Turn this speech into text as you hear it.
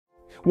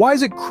Why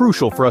is it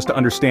crucial for us to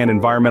understand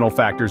environmental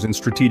factors in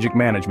strategic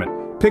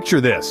management?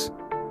 Picture this.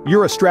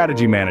 You're a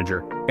strategy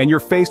manager, and you're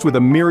faced with a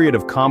myriad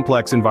of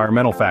complex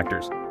environmental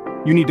factors.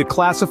 You need to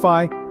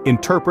classify,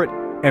 interpret,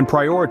 and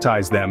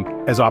prioritize them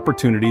as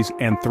opportunities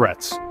and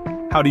threats.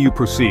 How do you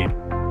proceed?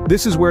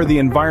 This is where the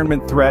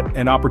Environment Threat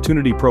and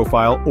Opportunity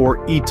Profile,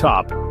 or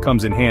ETOP,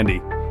 comes in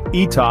handy.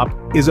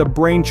 ETOP is a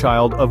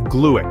brainchild of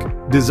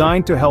glueck,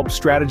 designed to help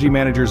strategy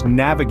managers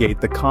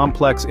navigate the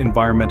complex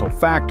environmental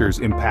factors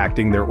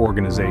impacting their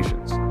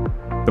organizations.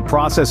 The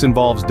process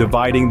involves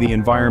dividing the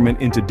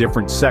environment into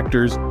different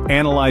sectors,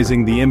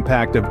 analyzing the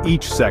impact of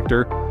each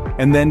sector,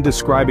 and then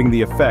describing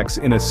the effects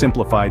in a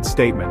simplified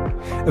statement.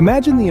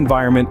 Imagine the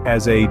environment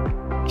as a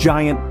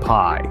giant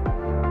pie.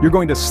 You're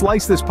going to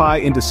slice this pie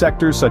into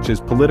sectors such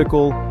as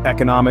political,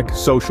 economic,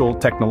 social,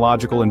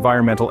 technological,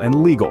 environmental,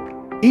 and legal.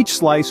 Each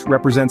slice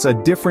represents a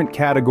different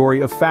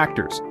category of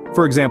factors.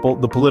 For example,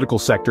 the political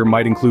sector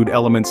might include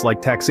elements like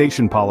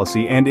taxation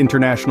policy and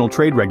international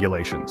trade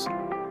regulations.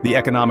 The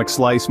economic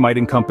slice might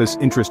encompass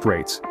interest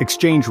rates,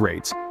 exchange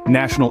rates,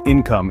 national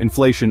income,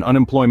 inflation,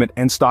 unemployment,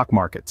 and stock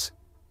markets.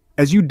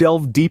 As you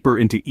delve deeper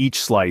into each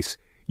slice,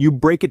 you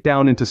break it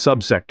down into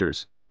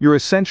subsectors. You're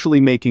essentially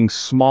making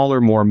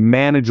smaller, more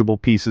manageable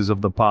pieces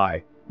of the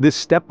pie. This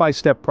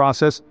step-by-step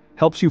process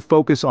helps you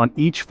focus on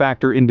each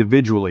factor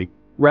individually,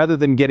 rather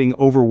than getting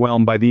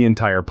overwhelmed by the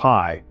entire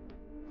pie.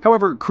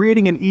 However,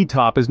 creating an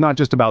ETOP is not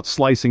just about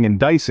slicing and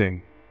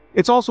dicing.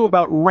 It's also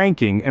about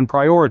ranking and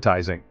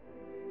prioritizing.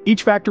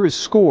 Each factor is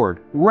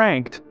scored,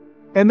 ranked,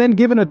 and then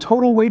given a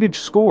total weightage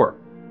score.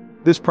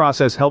 This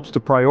process helps to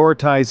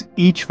prioritize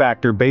each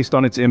factor based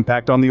on its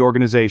impact on the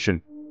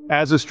organization.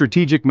 As a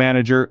strategic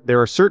manager,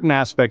 there are certain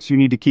aspects you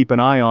need to keep an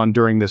eye on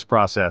during this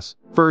process.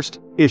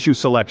 First, issue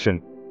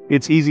selection.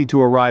 It's easy to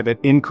arrive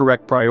at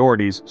incorrect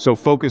priorities, so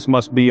focus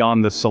must be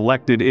on the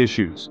selected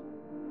issues.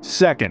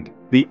 Second,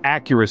 the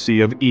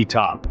accuracy of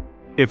ETOP.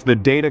 If the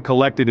data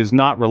collected is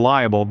not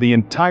reliable, the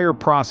entire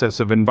process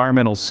of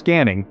environmental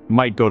scanning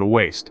might go to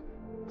waste.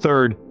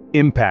 Third,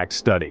 impact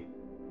study.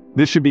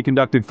 This should be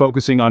conducted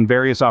focusing on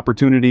various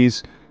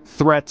opportunities,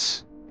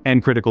 threats,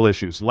 and critical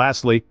issues.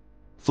 Lastly,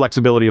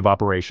 flexibility of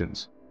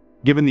operations.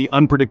 Given the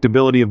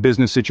unpredictability of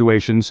business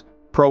situations,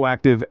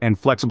 proactive and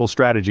flexible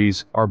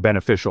strategies are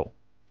beneficial.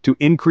 To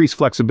increase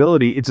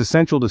flexibility, it's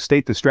essential to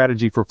state the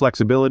strategy for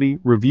flexibility,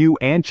 review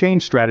and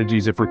change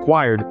strategies if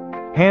required,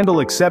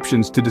 handle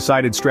exceptions to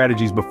decided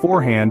strategies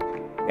beforehand,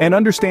 and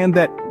understand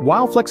that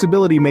while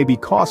flexibility may be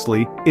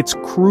costly, it's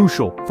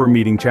crucial for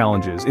meeting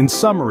challenges. In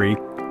summary,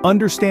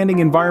 understanding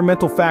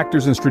environmental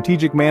factors in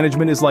strategic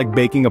management is like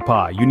baking a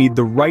pie. You need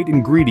the right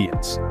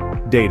ingredients,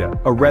 data,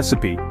 a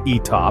recipe,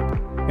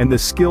 ETOP, and the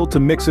skill to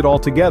mix it all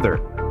together,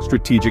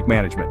 strategic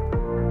management.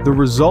 The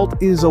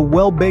result is a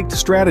well-baked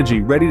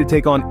strategy ready to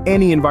take on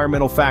any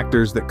environmental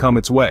factors that come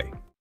its way.